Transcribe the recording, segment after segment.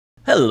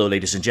Hello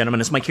ladies and gentlemen,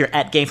 it's Mike here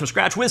at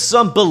Gamefromscratch with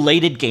some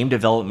belated game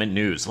development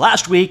news.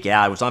 Last week,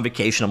 I was on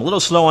vacation, I'm a little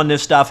slow on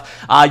this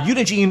stuff,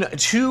 Unigine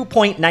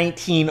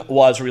 2.19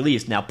 was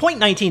released. Now,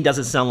 0.19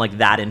 doesn't sound like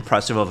that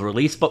impressive of a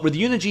release, but with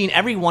Unigine,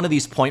 every one of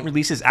these point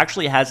releases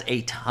actually has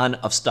a ton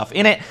of stuff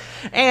in it,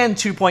 and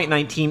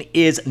 2.19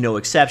 is no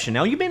exception.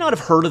 Now, you may not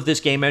have heard of this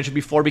game engine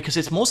before because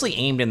it's mostly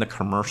aimed in the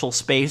commercial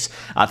space,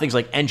 things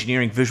like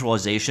engineering,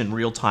 visualization,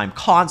 real-time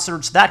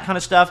concerts, that kind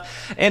of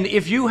stuff, and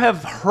if you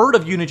have heard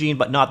of Unigine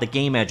but not the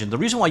game engine, the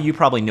reason why you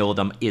probably know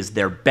them is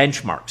their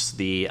benchmarks.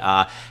 The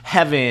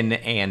Heaven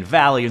and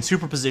Valley and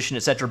Superposition,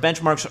 etc.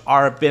 benchmarks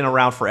have been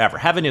around forever.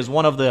 Heaven is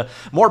one of the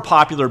more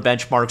popular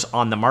benchmarks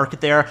on the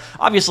market there.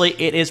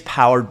 Obviously, it is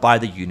powered by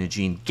the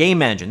Unigine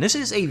Game Engine. This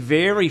is a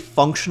very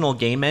functional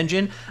game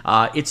engine.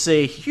 It's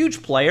a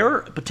huge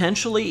player,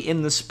 potentially,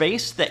 in the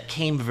space that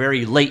came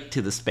very late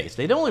to the space.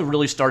 They'd only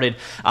really started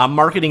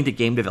marketing to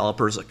game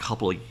developers a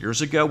couple of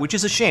years ago, which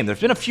is a shame. There's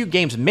been a few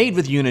games made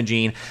with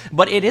Unigine,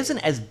 but it isn't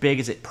as big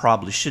as it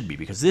probably should be,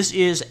 because this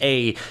is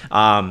a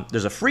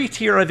there's a free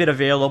tier of it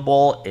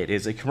available. It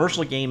is a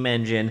commercial game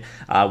engine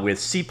with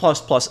C++,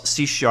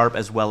 C#,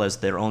 as well as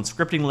their own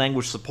scripting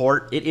language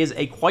support. It is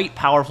a quite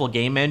powerful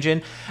game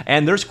engine,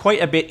 and there's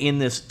quite a bit in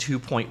this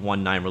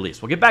 2.19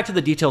 release. We'll get back to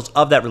the details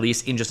of that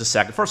release in just a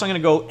second. First, I'm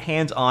going to go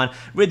hands-on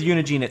with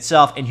Unigine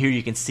itself, and here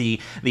you can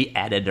see the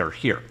editor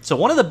here. So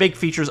one of the big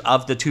features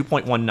of the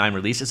 2.19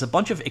 release is a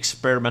bunch of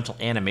experimental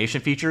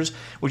animation features,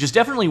 which is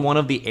definitely one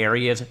of the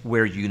areas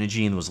where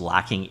Unigine was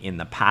lacking in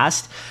the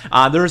past.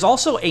 There is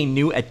also a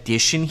new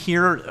addition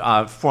here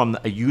from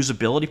a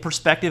usability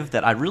perspective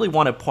that I really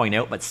want to point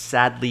out, but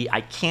sadly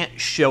I can't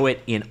show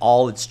it in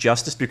all its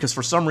justice because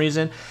for some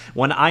reason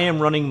when I am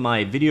running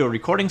my video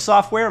recording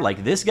software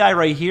like this guy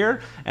right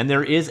here and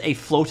there is a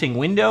floating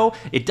window,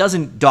 it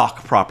doesn't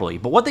dock properly.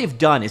 But what they've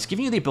done is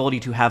giving you the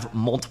ability to have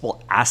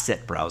multiple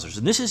asset browsers,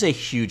 and this is a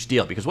huge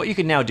deal because what you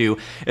can now do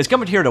is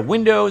come in here to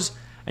Windows,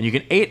 and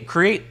you can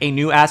create a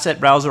new asset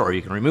browser, or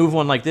you can remove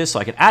one like this. So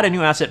I can add a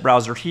new asset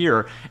browser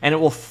here, and it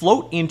will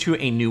float into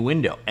a new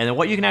window. And then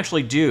what you can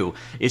actually do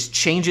is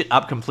change it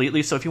up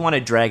completely. So if you want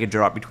to drag and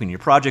drop between your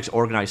projects,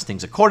 organize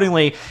things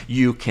accordingly,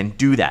 you can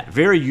do that.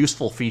 Very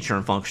useful feature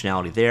and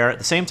functionality there. At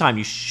the same time,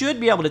 you should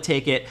be able to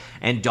take it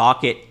and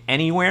dock it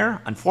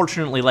anywhere.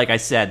 Unfortunately, like I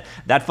said,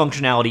 that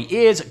functionality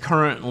is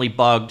currently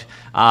bugged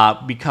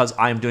because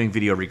I'm doing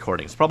video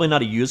recording. It's probably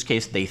not a use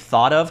case they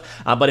thought of,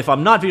 but if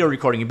I'm not video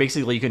recording,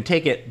 basically you can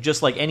take it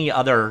just like any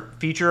other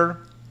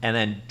feature and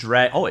then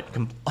drag. Oh,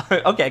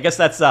 okay, I guess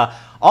that's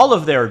all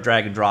of their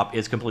drag and drop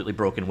is completely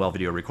broken while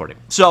video recording.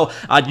 So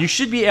you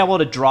should be able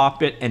to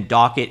drop it and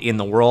dock it in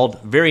the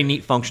world. Very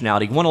neat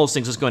functionality. One of those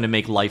things is going to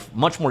make life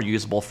much more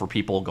usable for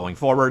people going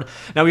forward.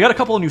 Now, we got a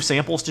couple of new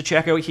samples to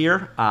check out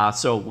here.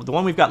 So the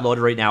one we've got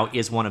loaded right now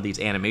is one of these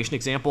animation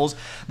examples.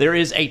 There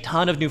is a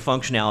ton of new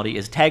functionality.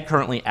 It's tagged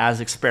currently as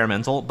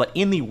experimental, but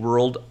in the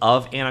world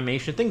of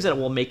animation, things that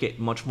will make it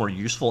much more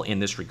useful in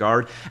this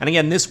regard. And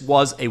again, this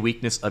was a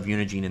weakness of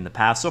Unigine in the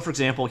past. So for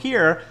example,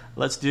 here,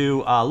 let's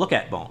do look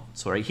at bone.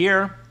 So right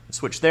here,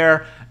 switch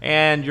there,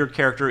 and your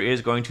character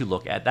is going to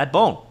look at that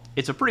bone.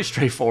 It's a pretty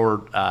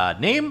straightforward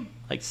name,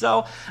 like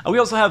so. We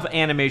also have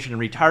animation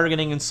and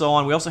retargeting and so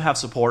on. We also have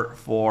support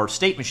for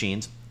state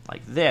machines,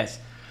 like this.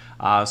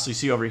 So you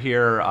see over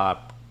here,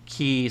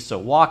 key, so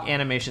walk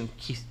animation,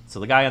 key. So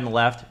the guy on the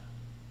left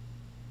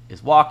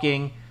is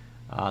walking.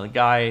 The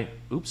guy,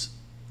 oops.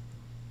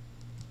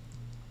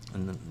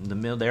 In the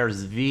middle there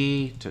is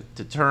V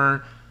to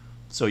turn.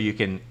 So you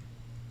can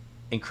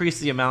increase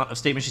the amount of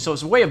state machines. So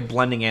it's a way of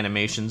blending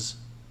animations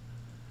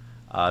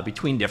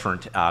between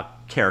different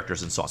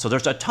characters and so on. So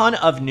there's a ton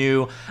of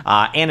new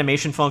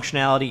animation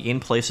functionality in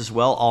place as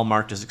well, all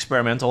marked as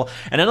experimental.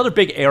 And another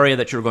big area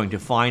that you're going to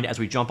find as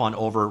we jump on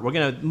over, we're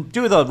going to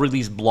do the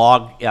release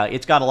blog.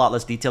 It's got a lot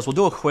less details. We'll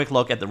do a quick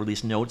look at the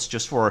release notes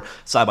just for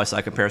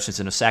side-by-side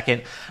comparisons in a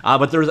second.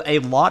 But there's a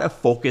lot of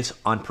focus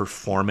on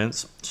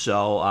performance.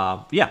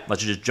 So yeah,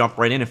 let's just jump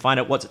right in and find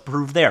out what's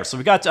improved there. So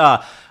we got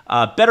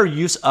better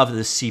use of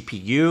the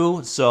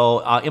CPU.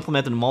 So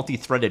implemented a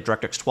multi-threaded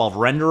DirectX 12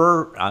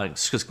 renderer,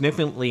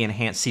 significantly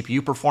enhanced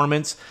CPU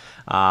performance.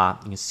 You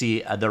can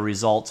see the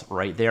results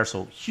right there.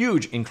 So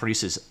huge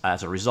increases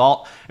as a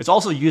result. It's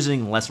also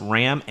using less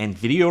RAM and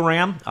video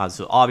RAM.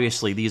 So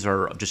obviously these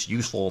are just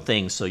useful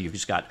things. So you've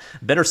just got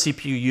better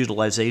CPU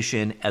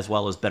utilization as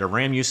well as better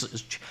RAM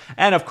usage.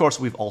 And of course,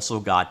 we've also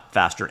got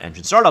faster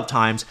engine startup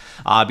times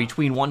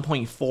between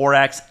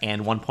 1.4x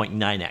and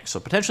 1.9x. So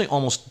potentially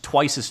almost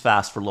twice as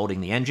fast for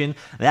loading the engine.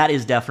 That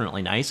is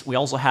definitely nice. We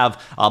also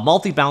have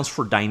multi-bounce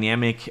for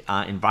dynamic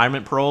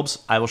environment probes.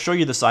 I will show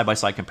you the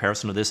side-by-side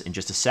comparison of this in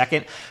just a second.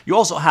 You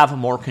also have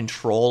more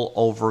control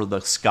over the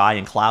sky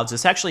and clouds.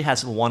 This actually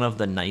has one of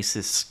the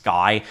nicest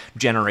sky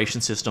generation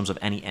systems of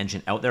any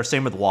engine out there.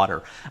 Same with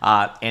water.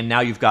 And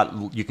now you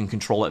can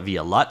control it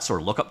via LUTs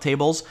or lookup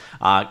tables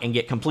and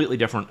get completely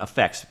different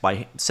effects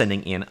by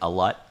sending in a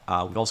LUT.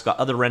 We've also got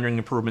other rendering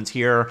improvements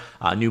here.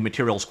 New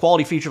materials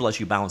quality feature lets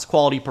you balance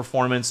quality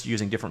performance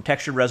using different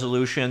texture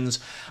resolutions.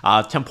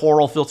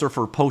 Temporal filter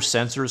for post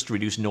sensors to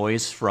reduce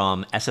noise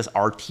from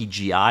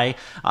SSRTGI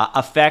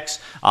effects.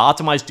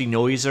 Optimized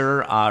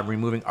denoiser,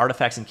 removing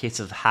artifacts in case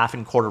of half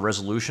and quarter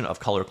resolution of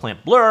color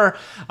clamp blur.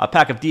 A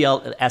pack of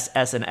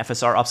DLSS and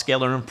FSR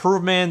upscaler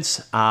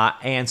improvements,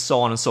 and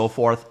so on and so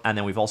forth. And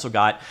then we've also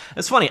got,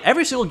 it's funny,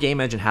 every single game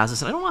engine has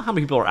this, and I don't know how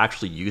many people are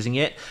actually using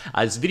it.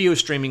 It's video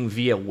streaming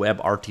via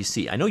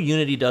WebRTC. I know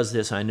Unity does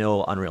this, I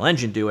know Unreal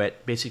Engine do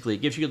it. Basically,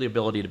 it gives you the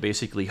ability to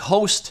basically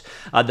host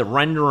the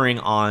rendering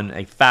on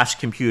a fast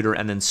computer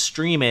and then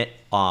stream it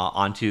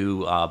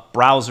onto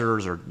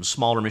browsers or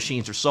smaller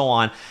machines or so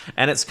on,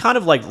 and it's kind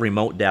of like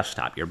remote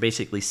desktop. You're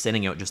basically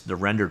sending out just the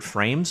rendered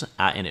frames,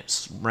 and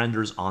it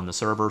renders on the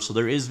server. So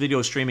there is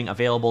video streaming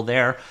available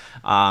there.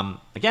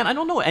 Again, I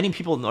don't know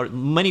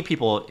many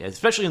people,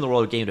 especially in the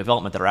world of game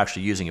development, that are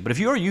actually using it. But if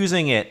you are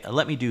using it,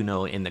 let me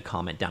know in the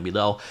comment down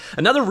below.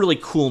 Another really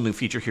cool new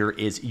feature here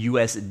is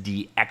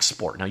USD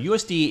export. Now,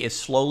 USD is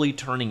slowly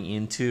turning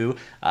into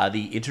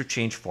the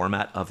interchange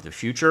format of the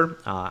future,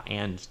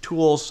 and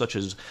tools such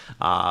as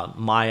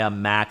Maya,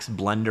 Max,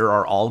 Blender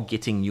are all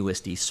getting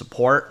USD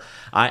support.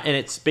 And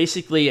it's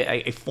basically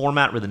a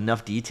format with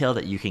enough detail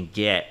that you can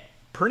get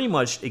pretty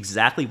much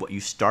exactly what you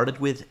started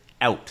with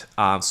out.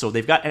 So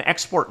they've got an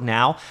export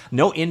now,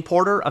 no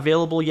importer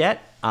available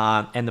yet.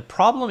 And the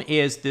problem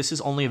is this is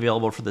only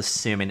available for the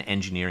Sim and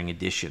Engineering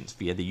editions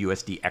via the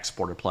USD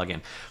exporter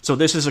plugin. So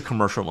this is a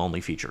commercial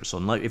only feature.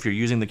 So if you're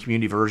using the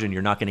community version,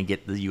 you're not going to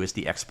get the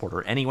USD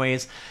exporter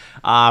anyways.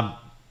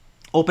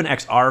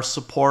 OpenXR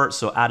support,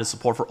 so added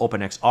support for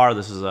OpenXR.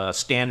 This is a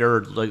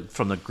standard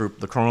from the group,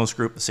 the Kronos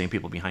group, the same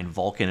people behind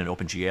Vulkan and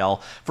OpenGL,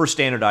 for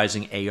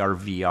standardizing AR,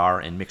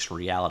 VR, and mixed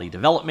reality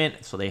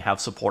development. So they have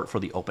support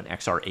for the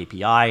OpenXR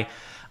API.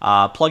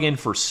 Plugin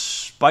for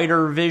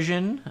Spider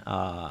Vision.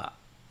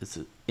 It's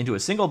into a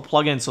single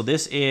plugin. So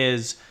this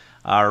is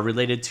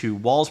related to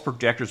walls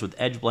projectors with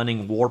edge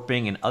blending,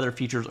 warping, and other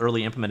features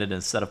early implemented in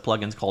a set of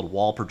plugins called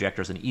Wall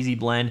Projectors and Easy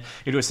Blend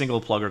into a single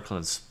plugin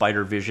called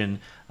Spider Vision.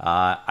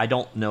 I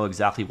don't know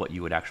exactly what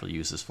you would actually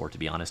use this for, to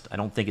be honest. I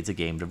don't think it's a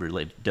game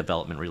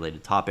development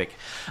related topic.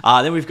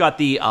 Then we've got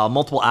the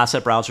multiple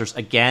asset browsers.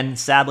 Again,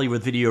 sadly,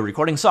 with video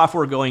recording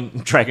software going,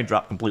 drag and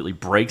drop completely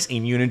breaks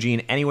in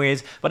Unigine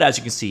anyways. But as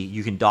you can see,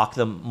 you can dock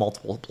them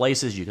multiple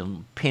places. You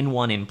can pin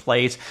one in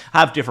place,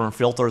 have different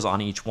filters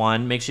on each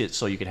one, makes it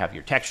so you can have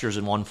your textures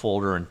in one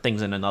folder and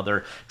things in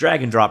another.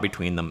 Drag and drop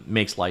between them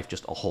makes life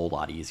just a whole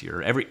lot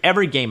easier.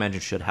 Every game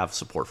engine should have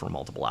support for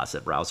multiple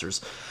asset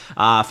browsers.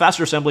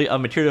 Faster assembly of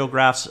material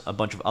graphs, a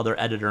bunch of other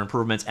editor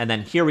improvements, and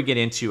then here we get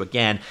into,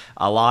 again,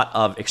 a lot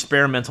of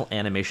experimental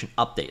animation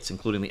updates,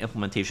 including the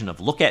implementation of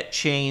look-at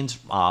chains,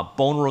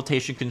 bone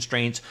rotation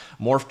constraints,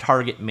 morph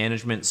target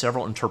management,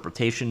 several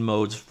interpretation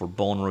modes for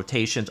bone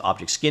rotations,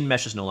 object skin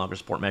meshes no longer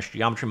support mesh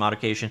geometry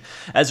modification,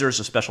 as there is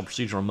a special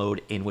procedural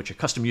mode in which a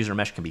custom user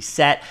mesh can be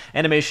set,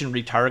 animation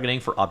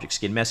retargeting for object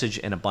skin message,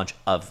 and a bunch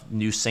of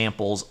new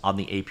samples on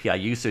the API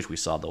usage. We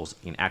saw those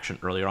in action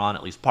earlier on,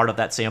 at least part of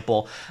that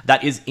sample.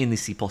 That is in the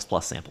C++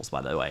 samples,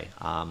 by the way.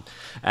 And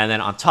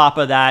then on top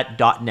of that,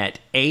 .NET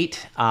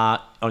 8,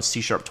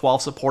 C#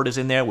 12 support is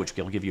in there, which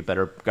will give you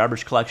better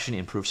garbage collection,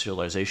 improved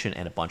serialization,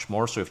 and a bunch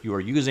more. So if you are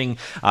using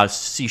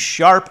C#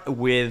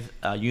 with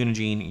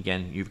Unigine,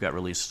 again, you've got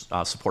release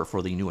support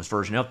for the newest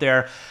version out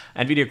there.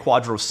 NVIDIA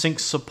Quadro Sync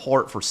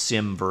support for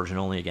Sim version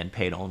only, again,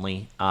 paid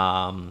only.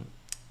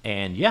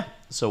 And yeah,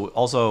 so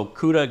also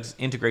CUDA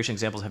integration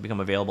examples have become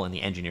available in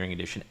the Engineering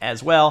Edition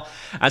as well.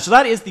 And so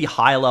that is the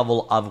high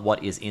level of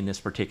what is in this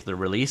particular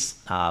release.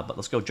 But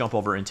let's go jump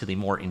over into the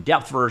more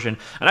in-depth version.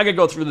 And I could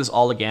go through this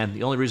all again.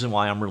 The only reason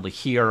why I'm really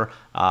here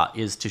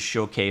is to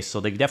showcase. So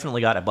they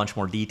definitely got a bunch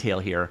more detail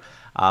here.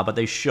 But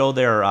they show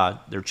their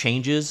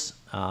changes,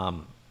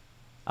 the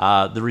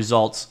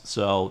results.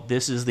 So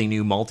this is the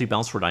new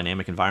multi-bounce for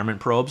dynamic environment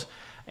probes.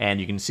 And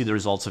you can see the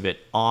results of it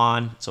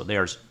on. So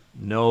there's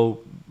no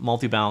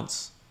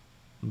multi-bounce.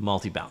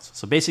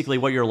 So basically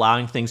what you're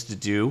allowing things to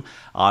do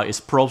is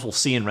probes will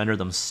see and render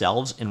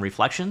themselves in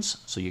reflections.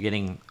 So you're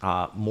getting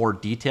more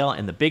detail.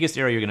 And the biggest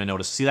area you're going to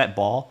notice, see that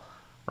ball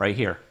right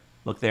here?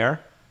 Look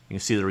there. You can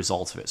see the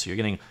results of it. So you're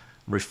getting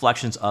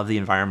reflections of the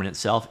environment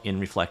itself in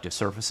reflective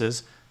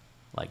surfaces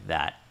like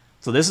that.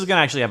 So this is going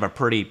to actually have a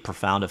pretty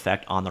profound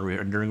effect on the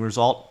rendering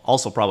result,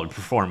 also probably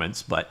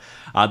performance. But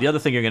the other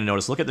thing you're going to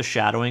notice, look at the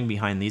shadowing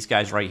behind these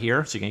guys right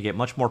here. So you're going to get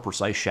much more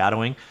precise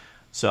shadowing.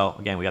 So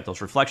again, we got those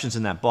reflections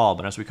in that ball,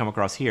 but as we come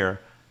across here,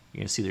 you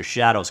can see their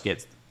shadows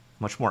get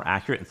much more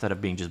accurate instead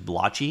of being just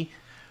blotchy.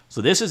 So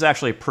this is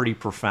actually a pretty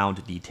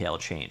profound detail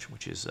change,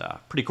 which is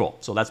pretty cool.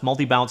 So that's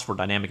multi-bounce for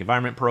dynamic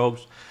environment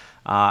probes.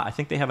 I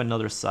think they have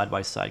another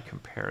side-by-side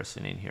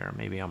comparison in here.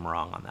 Maybe I'm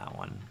wrong on that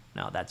one.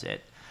 No, that's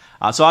it.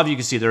 So as you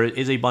can see, there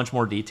is a bunch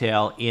more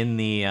detail in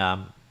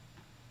the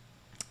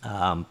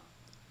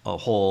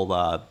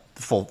whole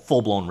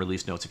full-blown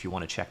release notes if you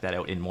want to check that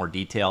out in more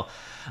detail.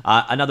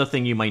 Another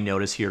thing you might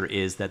notice here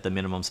is that the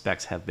minimum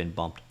specs have been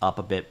bumped up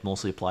a bit.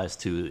 Mostly applies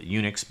to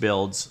Unix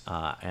builds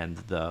and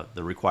the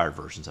required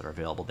versions that are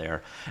available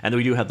there. And then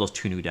we do have those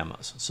 2 new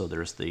demos. So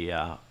there's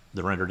the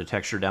render to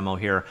texture demo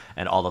here,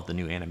 and all of the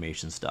new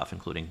animation stuff,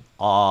 including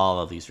all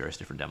of these various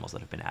different demos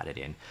that have been added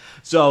in.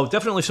 So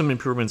definitely some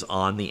improvements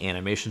on the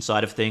animation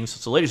side of things.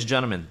 So ladies and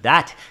gentlemen,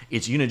 that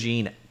is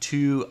Unigine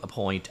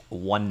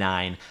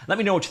 2.19. Let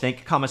me know what you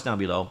think. Comments down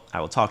below.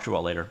 I will talk to you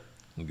all later.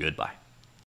 Goodbye.